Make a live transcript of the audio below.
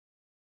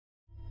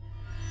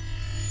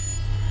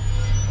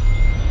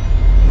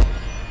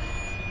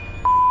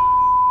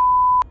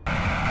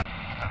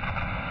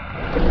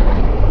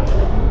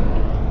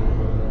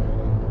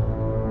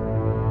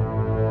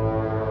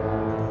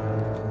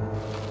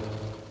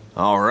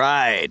All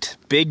right,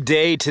 big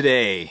day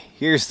today.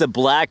 Here's the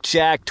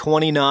BlackJack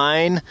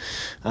 29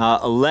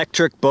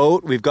 electric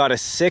boat. We've got a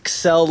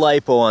 6-cell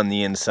Lipo on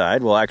the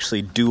inside. Well,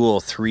 actually dual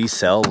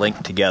 3-cell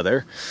linked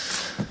together.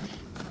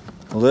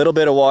 A little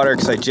bit of water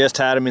because I just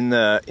had them in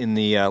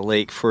the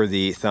lake for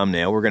the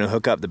thumbnail. We're going to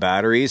hook up the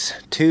batteries.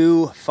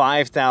 Two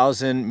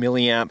 5,000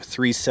 milliamp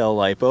 3-cell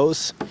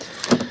Lipos.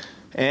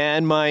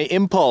 And my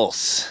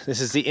Impulse.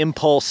 This is the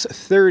Impulse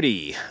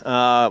 30.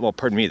 Well,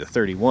 pardon me, the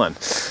 31.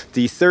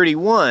 The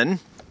 31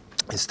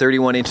 is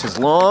 31 inches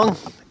long,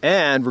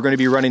 and we're going to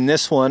be running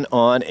this one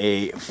on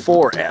a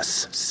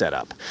 4S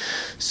setup.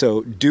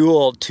 So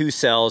dual 2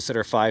 cells that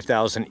are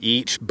 5,000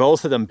 each,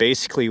 both of them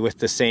basically with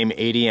the same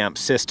 80 amp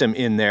system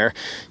in there.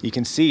 You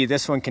can see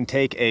this one can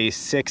take a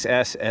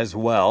 6S as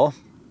well.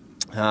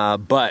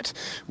 But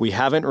we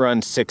haven't run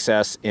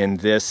 6S in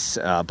this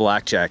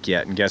BlackJack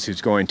yet, and guess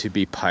who's going to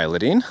be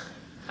piloting?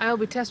 I'll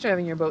be test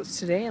driving your boats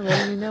today and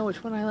letting you know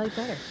which one I like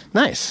better.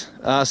 Nice.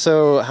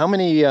 So how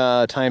many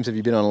times have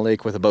you been on a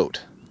lake with a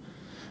boat?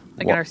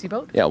 Like an RC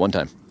boat? Yeah, one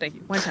time. Thank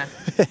you. One time.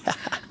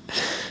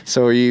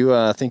 So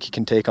you think you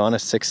can take on a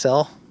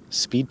 6-cell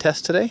speed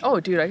test today?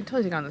 Oh, dude, I can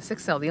totally take on the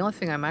 6-cell. The only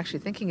thing I'm actually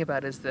thinking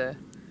about is the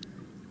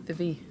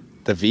V.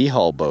 The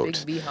V-hull boat.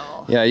 The big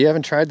V-hull. Yeah, you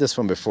haven't tried this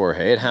one before,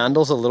 hey? It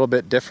handles a little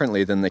bit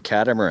differently than the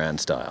catamaran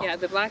style. Yeah,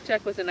 the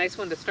BlackJack was a nice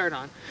one to start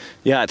on.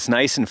 Yeah, it's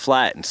nice and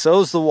flat, and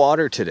so's the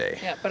water today.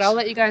 Yeah, but I'll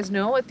let you guys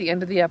know at the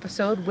end of the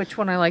episode which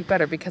one I like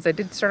better, because I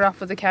did start off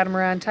with the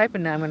catamaran type,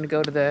 and now I'm going to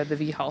go to the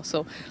V-hull.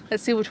 So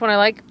let's see which one I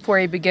like for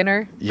a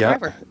beginner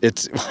driver.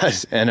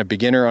 And a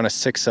beginner on a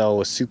 6-cell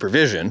with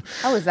supervision.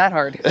 How is that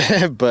hard?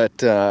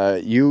 But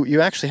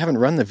you actually haven't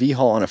run the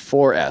V-hull on a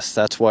 4S.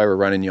 That's why we're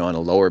running you on a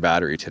lower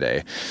battery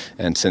today.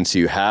 And since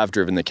you have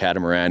driven the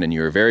catamaran and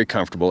you were very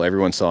comfortable,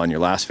 everyone saw in your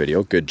last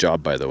video, good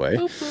job by the way,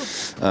 boop,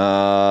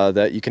 boop.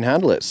 that you can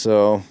handle it.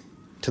 So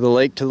to the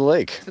lake, to the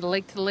lake. To the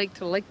lake, to the lake, to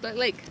the lake, to the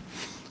lake.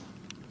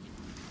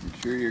 Make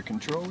sure your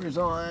controller's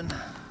on.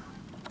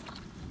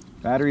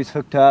 Battery's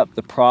hooked up,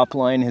 the prop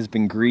line has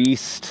been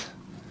greased.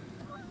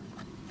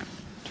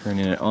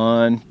 Turning it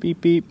on,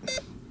 beep beep.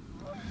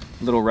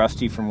 A little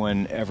rusty from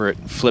when Everett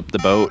flipped the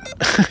boat.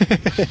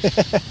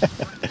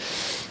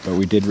 But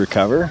we did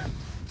recover.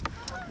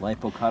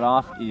 Lipo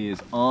cutoff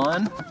is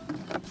on.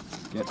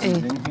 Get these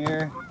in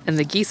here. And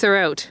the geese are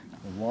out.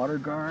 The water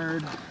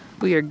guard.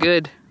 We are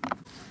good.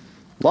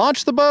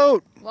 Launch the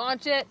boat!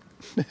 Launch it!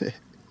 I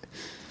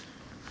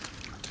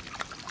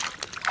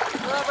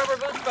love rubber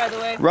boots, by the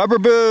way. Rubber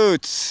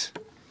boots!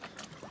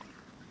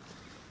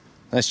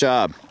 Nice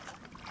job.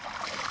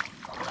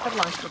 I've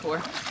launched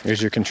before.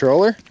 Here's your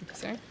controller.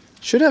 Thanks, sir.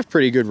 Should have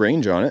pretty good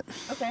range on it.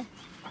 Okay.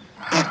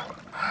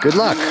 Good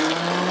luck.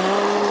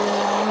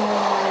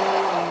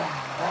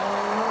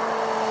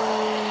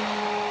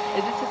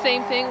 Is this the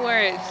same thing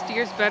where it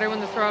steers better when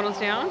the throttle's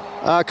down?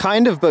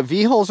 Kind of, but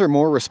V-hulls are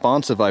more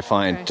responsive, I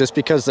find, okay. just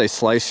because they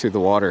slice through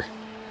the water.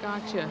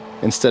 Gotcha.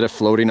 Instead of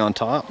floating on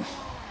top.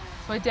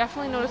 So I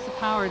definitely noticed the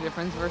power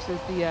difference versus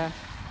the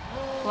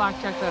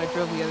BlackJack that I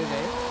drove the other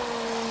day.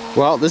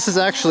 Well, this is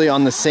actually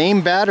on the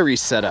same battery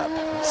setup,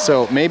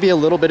 so maybe a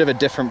little bit of a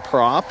different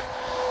prop,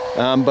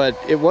 but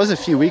it was a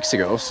few weeks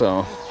ago,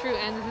 so. It's true,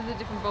 and this is a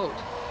different boat.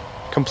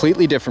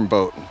 Completely different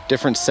boat,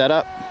 different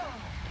setup.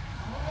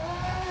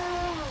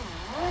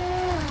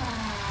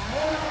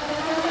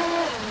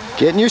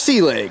 Getting your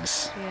sea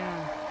legs.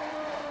 Yeah.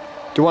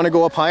 Do you want to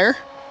go up higher?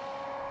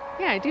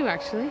 Yeah, I do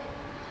actually.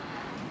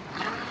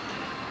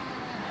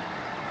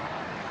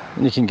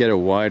 And you can get a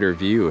wider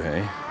view,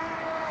 hey?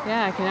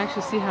 Yeah, I can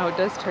actually see how it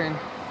does turn.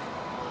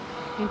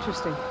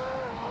 Interesting.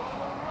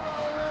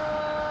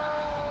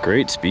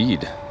 Great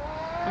speed.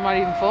 I'm not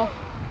even full.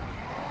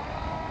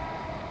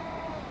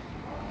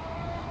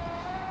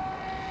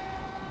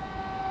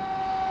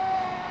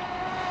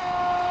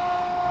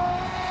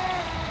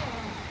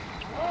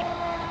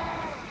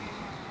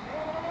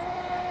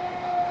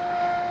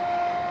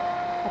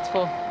 That's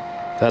full.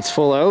 That's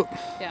full out?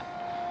 Yeah.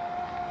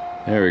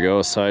 There we go,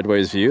 a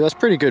sideways view. That's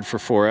pretty good for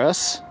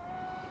 4S.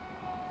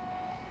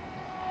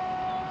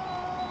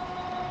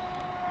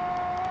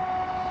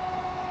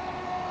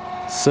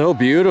 So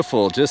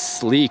beautiful, just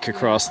sleek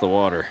across the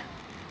water.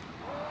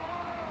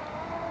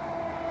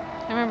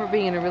 I remember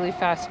being in a really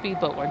fast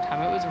speedboat one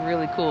time. It was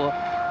really cool.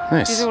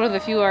 Nice. These are one of the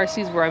few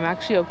RCs where I'm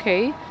actually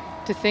okay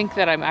to think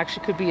that I'm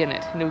actually could be in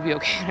it and it would be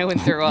okay and I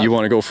wouldn't throw up. You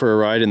want to go for a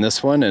ride in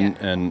this one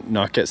and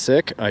not get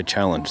sick? I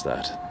challenge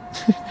that.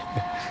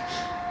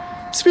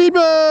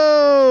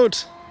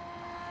 Speedboat!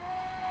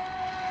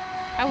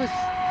 It's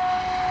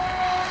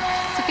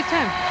a good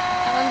time.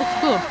 That one looks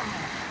cool.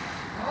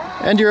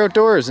 And you're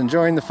outdoors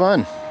enjoying the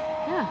fun.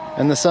 Yeah.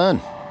 And the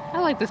sun.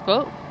 I like this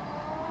boat.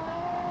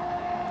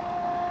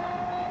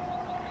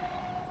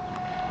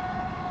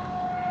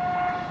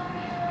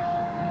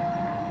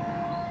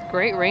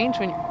 Great range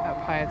when you're up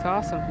high, it's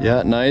awesome.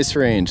 Yeah, nice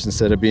range.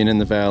 Instead of being in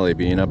the valley,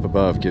 being up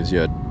above gives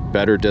you a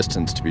better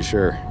distance to be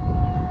sure.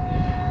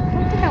 I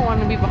don't think I want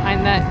to be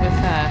behind that with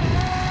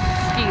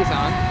skis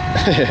on.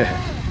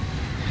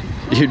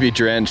 You'd be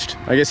drenched.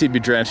 I guess you'd be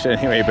drenched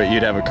anyway, but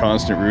you'd have a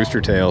constant rooster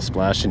tail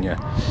splashing you.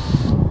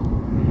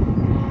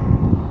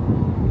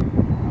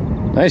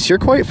 Nice, you're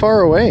quite far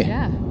away.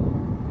 Yeah.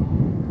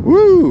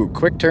 Woo,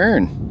 quick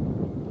turn.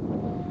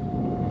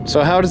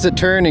 So how does it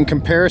turn in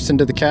comparison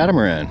to the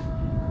catamaran?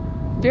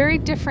 Very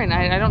different.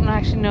 I don't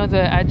actually know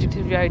the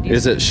adjective I use.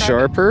 Is it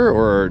sharper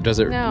or does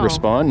it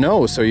respond?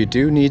 No, so you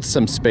do need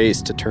some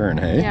space to turn,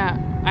 hey? Yeah,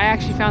 I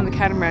actually found the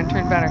catamaran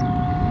turned better.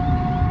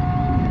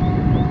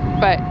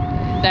 But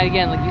that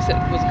again, like you said,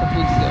 was a couple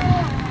weeks ago.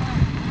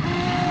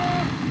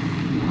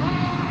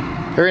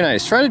 Very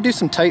nice. Try to do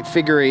some tight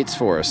figure eights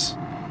for us.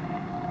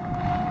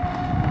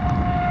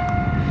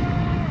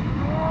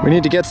 We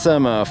need to get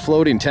some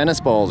floating tennis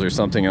balls or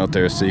something out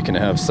there so you can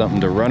have something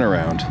to run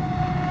around.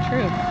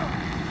 True.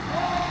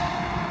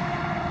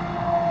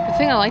 The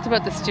thing I liked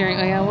about the steering,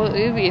 oh yeah, well,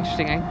 it would be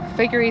interesting.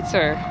 Figure eights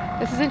are,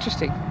 this is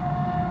interesting.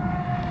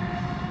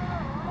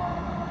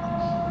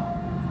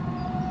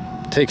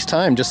 It takes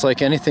time, just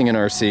like anything in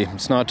RC.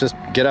 It's not just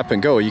get up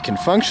and go. You can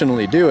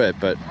functionally do it,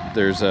 but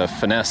there's a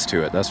finesse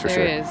to it, that's for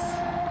sure. There is.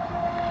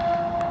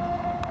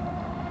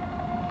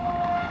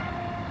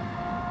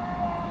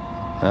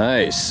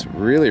 Nice,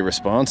 really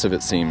responsive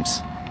it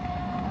seems.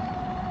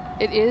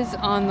 It is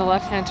on the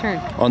left-hand turn.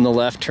 On the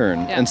left turn.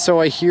 Yeah. And so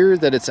I hear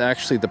that it's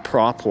actually the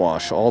prop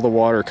wash, all the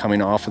water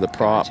coming off of the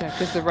prop.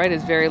 Because the right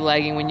is very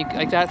lagging. When you,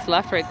 like that's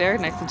left right there,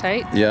 nice and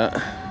tight. Yeah.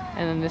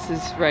 And then this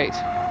is right.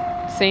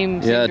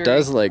 Same yeah, it jury.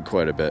 does lag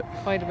quite a bit.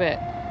 Quite a bit.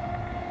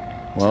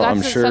 Well, so I'm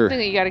that's sure something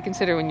that you got to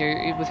consider when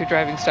you're with your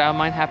driving style.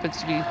 Mine happens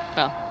to be,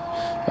 well.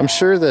 I'm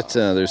sure that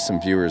there's some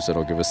viewers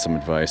that'll give us some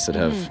advice that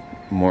have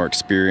more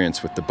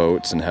experience with the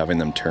boats and having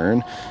them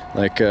turn.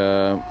 Like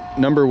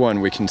number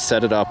one, we can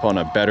set it up on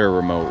a better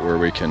remote where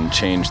we can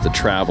change the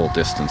travel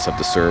distance of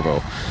the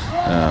servo.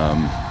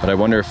 But I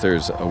wonder if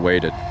there's a way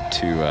to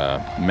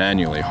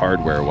manually,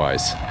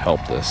 hardware-wise,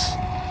 help this.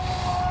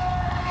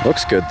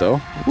 Looks good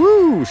though.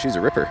 Woo! She's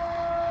a ripper.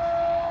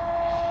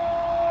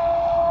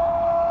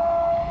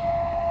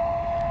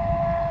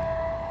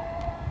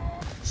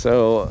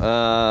 So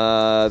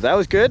that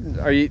was good.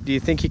 Do you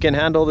think you can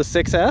handle the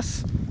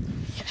 6S?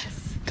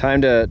 Yes.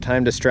 Time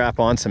to strap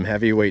on some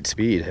heavyweight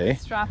speed, hey?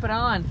 Strap it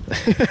on.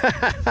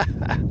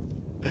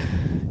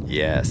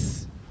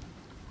 Yes.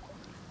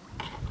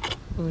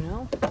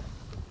 Uno.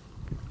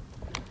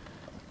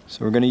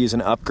 So we're going to use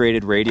an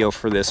upgraded radio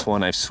for this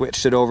one. I've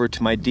switched it over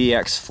to my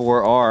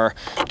DX4R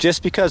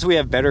just because we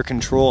have better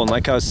control. And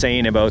like I was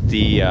saying about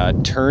the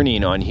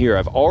turning on here,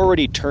 I've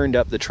already turned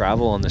up the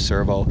travel on the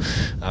servo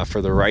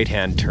for the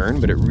right-hand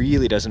turn, but it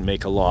really doesn't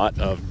make a lot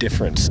of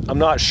difference. I'm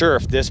not sure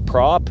if this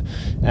prop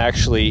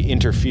actually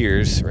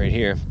interferes right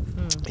here.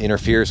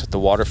 Interferes with the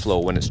water flow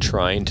when it's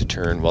trying to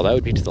turn. Well, that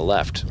would be to the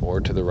left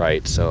or to the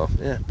right, so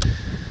yeah.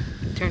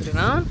 Turned it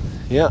on?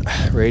 Yeah,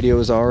 radio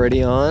is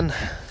already on.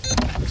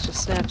 This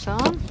just snaps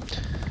on.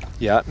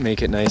 Yeah,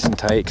 make it nice and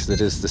tight because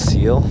it is the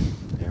seal.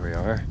 There we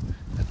are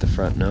at the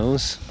front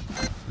nose.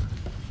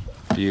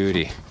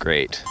 Beauty,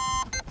 great.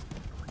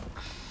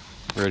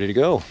 Ready to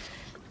go.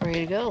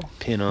 Ready to go.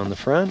 Pin on the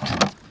front.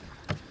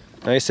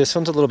 Nice, this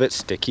one's a little bit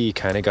sticky. You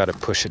kind of got to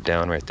push it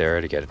down right there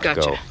to get it to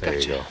go. There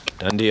you go.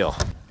 Done deal.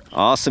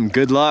 Awesome,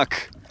 good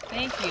luck.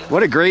 Thank you.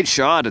 What a great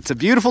shot. It's a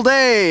beautiful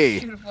day.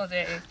 Beautiful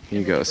day. Here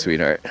you go,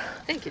 sweetheart.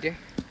 Thank you, dear.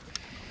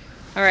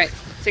 All right,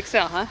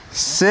 6L, huh?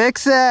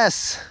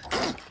 6S.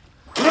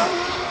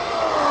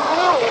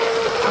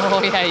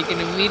 Oh yeah, you can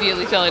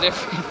immediately tell a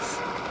difference.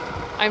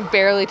 I'm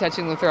barely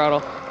touching the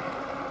throttle.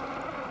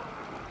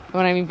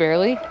 When I mean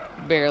barely,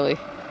 barely.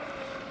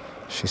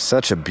 She's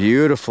such a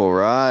beautiful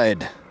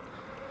ride.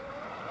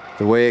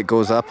 The way it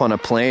goes up on a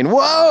plane.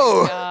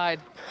 Whoa! God,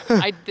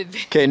 I did.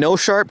 Okay, no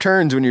sharp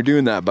turns when you're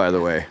doing that, by the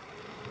way.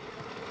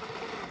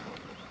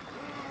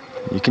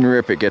 You can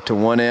rip it, get to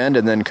one end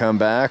and then come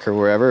back or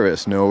wherever.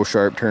 It's no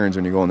sharp turns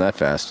when you're going that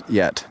fast,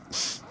 yet.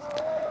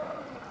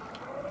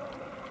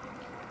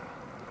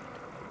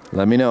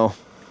 Let me know.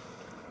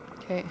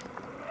 Okay.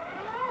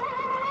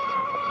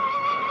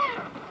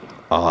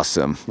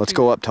 Awesome. Let's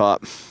go up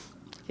top.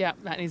 Yeah,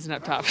 that needs an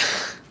up top.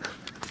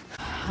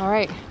 All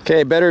right.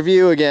 Okay, better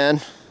view again.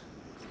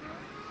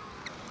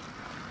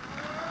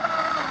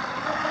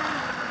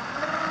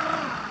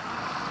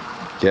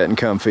 Getting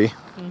comfy.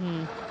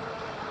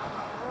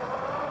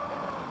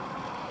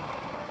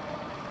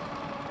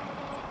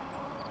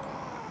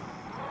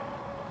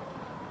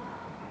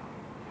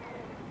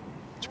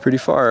 Pretty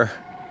far.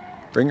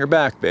 Bring her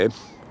back, babe.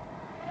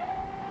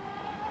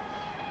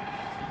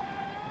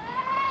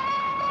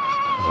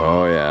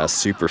 Oh yeah,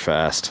 super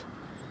fast.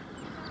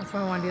 That's why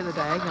I want to do the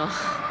diagonal.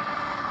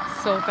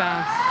 So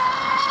fast.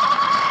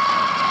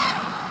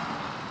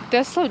 It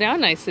does slow down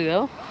nicely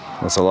though.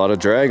 That's a lot of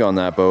drag on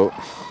that boat.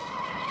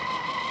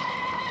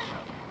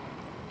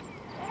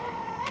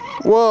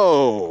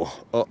 Whoa!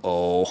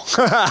 Uh-oh.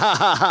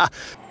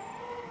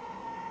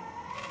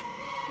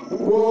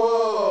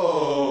 Whoa!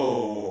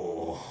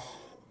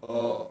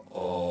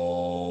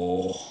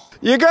 Uh-oh.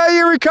 You got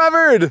you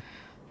recovered!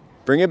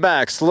 Bring it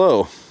back,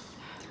 slow.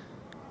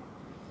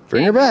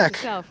 Bring her back.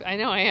 Yourself. I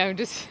know I am.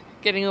 Just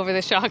getting over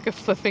the shock of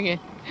flipping it.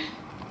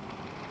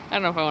 I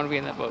don't know if I want to be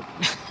in that boat.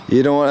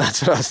 You don't want,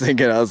 that's what I was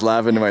thinking. I was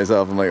laughing to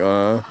myself. I'm like,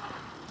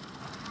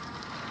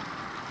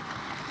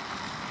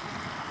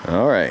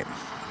 All right.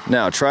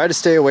 Now try to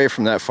stay away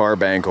from that far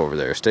bank over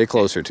there. Stay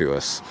closer to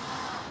us.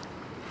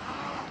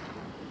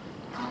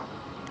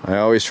 I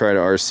always try to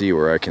RC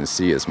where I can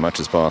see as much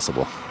as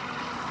possible.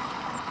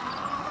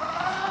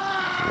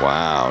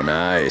 Wow,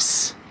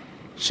 nice.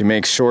 She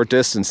makes short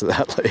distance of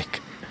that lake.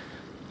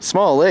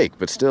 Small lake,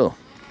 but still.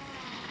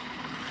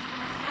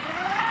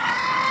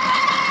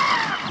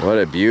 What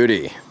a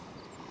beauty.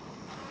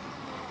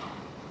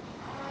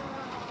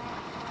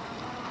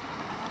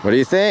 What do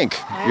you think?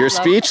 You're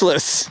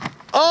speechless.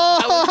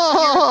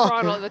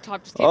 Oh! The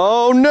top just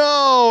Oh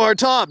no! Our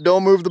top!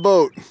 Don't move the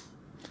boat.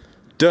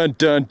 Dun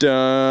dun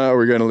dun!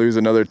 We're gonna lose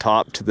another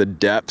top to the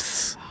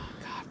depths. Oh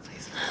God,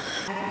 please.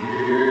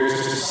 You're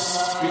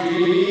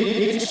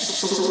speechless.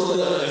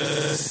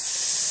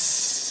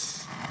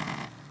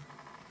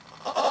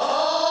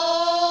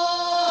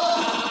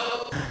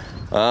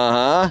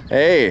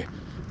 Hey,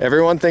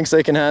 everyone thinks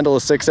they can handle a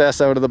 6S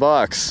out of the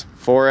box.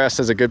 4S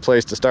is a good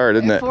place to start,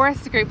 isn't it?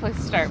 4S is a great place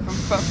to start.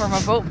 From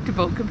a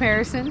boat-to-boat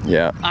comparison,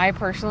 yeah. I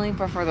personally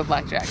prefer the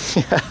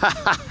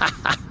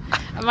BlackJack.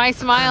 My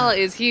smile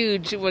is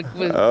huge with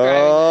driving.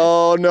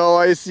 Oh no,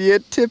 I see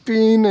it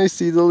tipping. I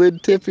see the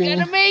lid tipping. It's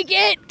gonna make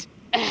it!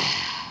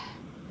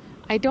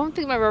 I don't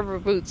think my rubber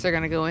boots are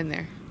gonna go in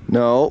there.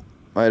 No,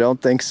 I don't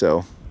think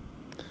so.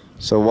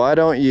 So why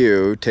don't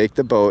you take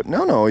the boat?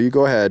 No, you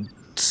go ahead.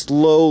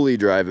 Slowly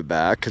drive it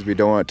back because we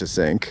don't want it to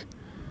sink.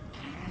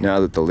 Now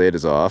that the lid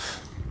is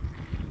off.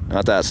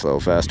 Not that slow,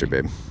 faster,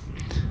 babe.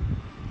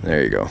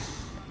 There you go.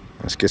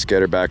 Let's just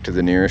get her back to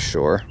the nearest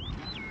shore.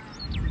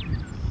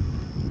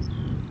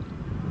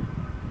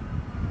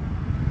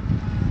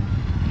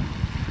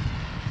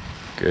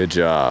 Good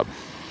job.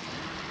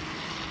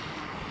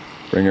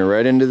 Bring her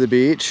right into the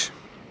beach.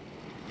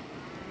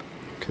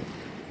 Okay.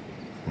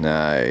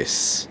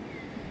 Nice.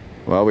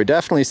 Well, we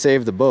definitely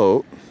saved the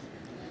boat.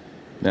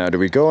 Now, do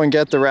we go and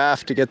get the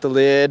raft to get the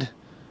lid?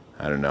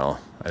 I don't know.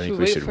 I think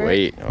we should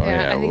wait. Oh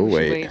yeah, we'll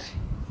wait.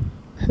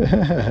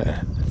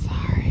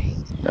 Sorry.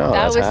 No,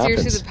 that was happens.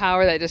 seriously the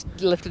power that just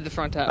lifted the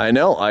front up. I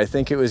know. I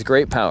think it was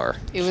great power.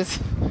 It was.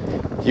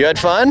 You had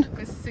fun? It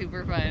was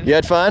super fun. You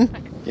had fun?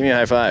 Give me a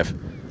high five.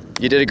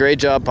 You did a great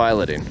job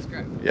piloting.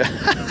 Yeah.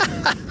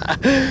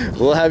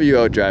 We'll have you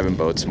out driving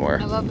boats more.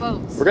 I love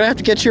boats. We're gonna have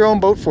to get your own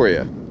boat for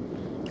you.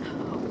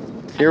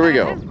 Here we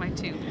go. My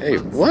two Hey,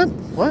 boats.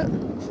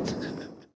 what?